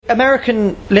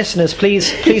American listeners,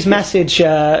 please message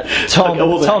Tom,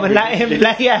 and let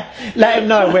him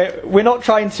know. We're not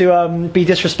trying to be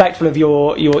disrespectful of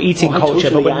your eating culture,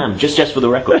 totally but am. Just for the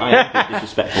record, I am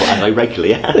disrespectful, and I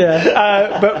regularly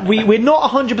am. But we're not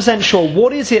 100% sure.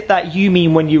 What is it that you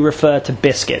mean when you refer to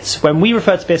biscuits? When we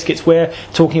refer to biscuits, we're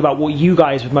talking about what you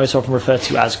guys would most often refer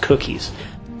to as cookies.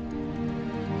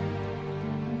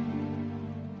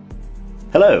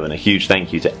 Hello, and a huge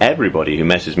thank you to everybody who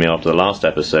messaged me after the last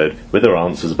episode with their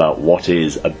answers about what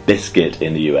is a biscuit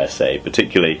in the USA,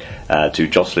 particularly to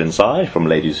Jocelyn Sy from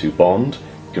Ladies Who Bond.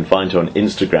 You can find her on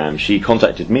Instagram. She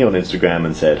contacted me on Instagram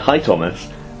and said, "Hi Thomas,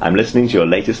 I'm listening to your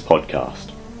latest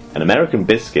podcast. An American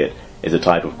biscuit is a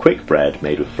type of quick bread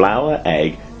made with flour,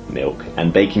 egg, milk,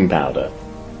 and baking powder.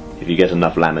 If you get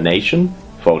enough lamination,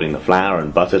 folding the flour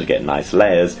and butter to get nice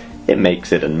layers, it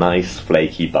makes it a nice,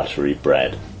 flaky, buttery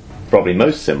bread. Probably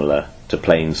most similar to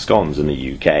plain scones in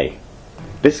the UK.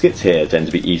 Biscuits here tend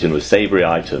to be eaten with savoury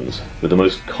items, with the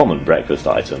most common breakfast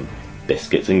item,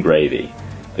 biscuits and gravy.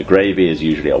 The gravy is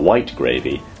usually a white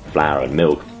gravy, flour and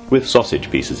milk, with sausage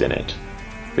pieces in it.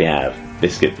 We have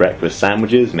biscuit breakfast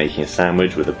sandwiches, making a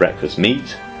sandwich with the breakfast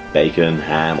meat, bacon,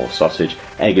 ham or sausage,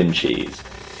 egg and cheese.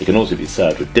 It can also be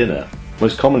served with dinner,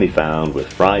 most commonly found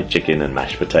with fried chicken and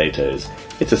mashed potatoes.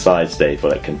 It's a side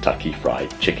staple at Kentucky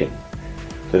Fried Chicken."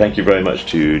 So thank you very much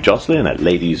to Jocelyn at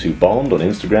Ladies Who Bond on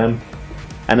Instagram.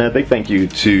 And a big thank you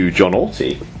to John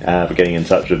Alty for getting in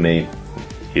touch with me.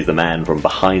 He's the man from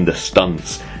behind the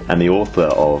stunts and the author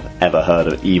of Ever Heard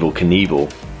of Evel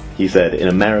Knievel. He said, "In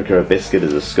America a biscuit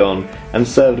is a scone and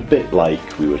served a bit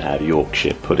like we would have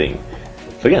Yorkshire pudding."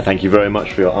 So yeah, thank you very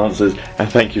much for your answers, and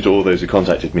thank you to all those who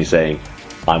contacted me saying,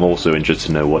 "I'm also interested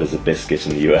to know what is a biscuit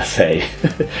in the USA."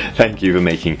 Thank you for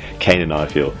making Kane and I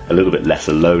feel a little bit less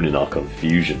alone in our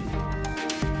confusion.